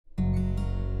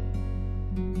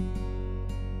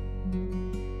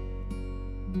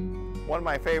One of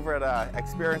my favorite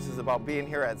experiences about being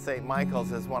here at St.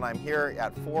 Michael's is when I'm here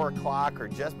at 4 o'clock or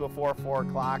just before 4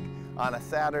 o'clock on a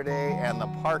Saturday, and the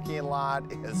parking lot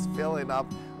is filling up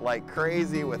like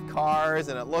crazy with cars,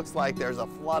 and it looks like there's a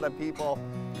flood of people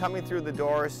coming through the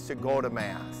doors to go to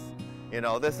Mass. You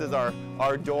know, this is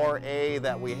our door A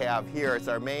that we have here. It's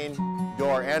our main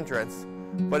door entrance.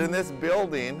 But in this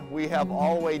building, we have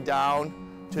all the way down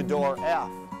to door F.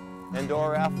 And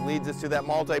door F leads us to that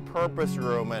multi-purpose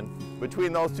room, and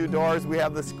between those two doors we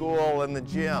have the school and the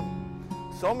gym.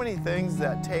 So many things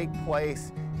that take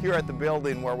place here at the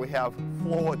building where we have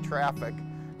flow of traffic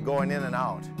going in and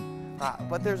out.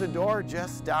 But there's a door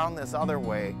just down this other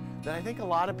way that I think a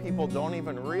lot of people don't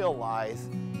even realize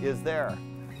is there.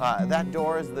 That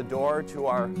door is the door to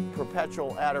our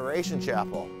perpetual Adoration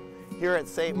Chapel. Here at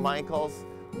St. Michael's,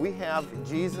 we have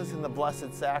Jesus in the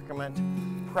Blessed Sacrament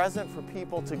present for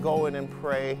people to go in and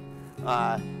pray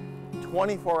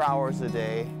 24 hours a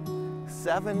day,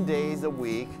 7 days a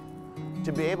week,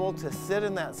 to be able to sit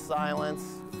in that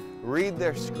silence, read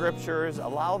their scriptures,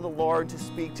 allow the Lord to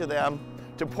speak to them,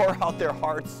 to pour out their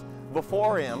hearts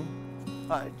before Him,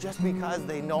 just because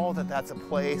they know that that's a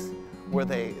place where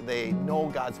they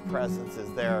know God's presence is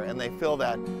there, and they feel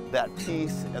that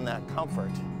peace and that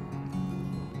comfort.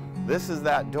 This is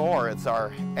that door. It's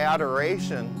our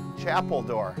Adoration Chapel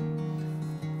door.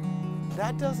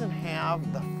 That doesn't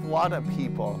have the flood of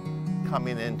people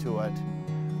coming into it,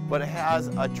 but it has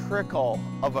a trickle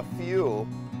of a few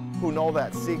who know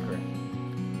that secret.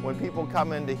 When people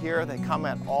come into here, they come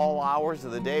at all hours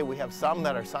of the day. We have some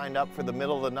that are signed up for the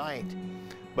middle of the night.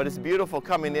 But it's beautiful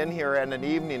coming in here at an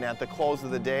evening at the close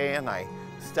of the day, and I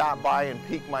stop by and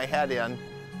peek my head in,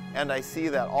 and I see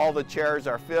that all the chairs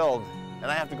are filled, and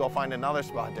I have to go find another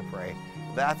spot to pray.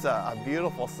 That's a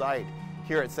beautiful sight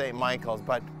here at St. Michael's.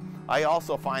 But I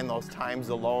also find those times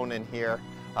alone in here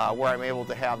where I'm able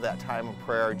to have that time of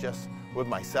prayer just with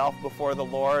myself before the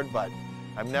Lord. But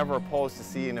I'm never opposed to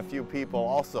seeing a few people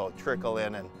also trickle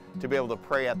in and to be able to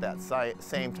pray at that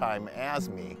same time as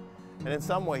me. And in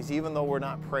some ways, even though we're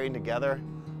not praying together,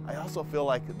 I also feel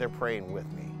like they're praying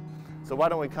with me. So why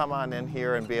don't we come on in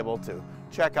here and be able to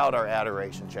check out our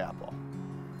Adoration Chapel.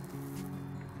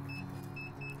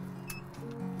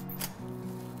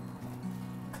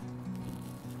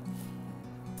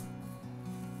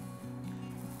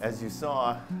 As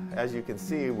you can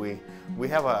see, we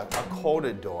have a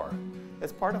coded door.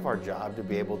 It's part of our job to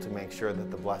be able to make sure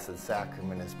that the Blessed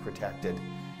Sacrament is protected.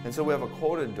 And so we have a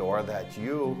coded door that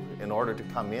you, in order to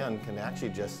come in, can actually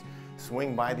just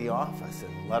swing by the office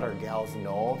and let our gals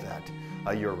know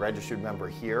that you're a registered member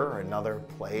here or another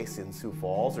place in Sioux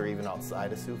Falls or even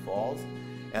outside of Sioux Falls.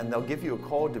 And they'll give you a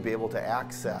code to be able to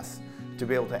access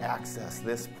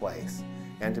this place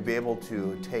and to be able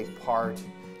to take part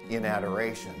in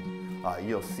adoration.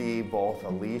 You'll see both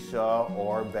Alicia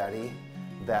or Betty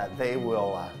that they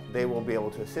will be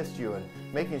able to assist you in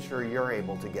making sure you're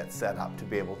able to get set up to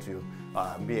be able to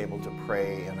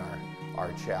pray in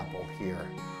our chapel here.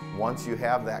 Once you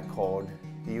have that code,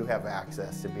 you have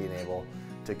access to being able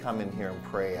to come in here and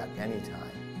pray at any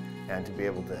time, and to be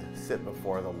able to sit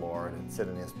before the Lord and sit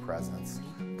in His presence,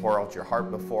 pour out your heart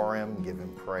before Him, give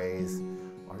Him praise,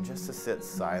 or just to sit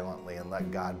silently and let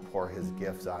God pour His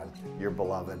gifts on your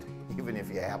beloved, even if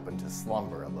you happen to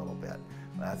slumber a little bit.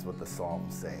 That's what the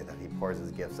Psalms say, that He pours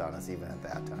His gifts on us even at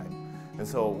that time. And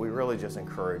so we really just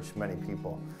encourage many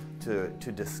people to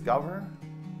discover,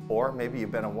 or maybe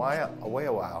you've been away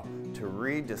a while, to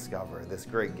rediscover this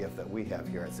great gift that we have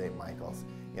here at St. Michael's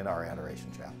in our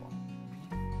Adoration Chapel.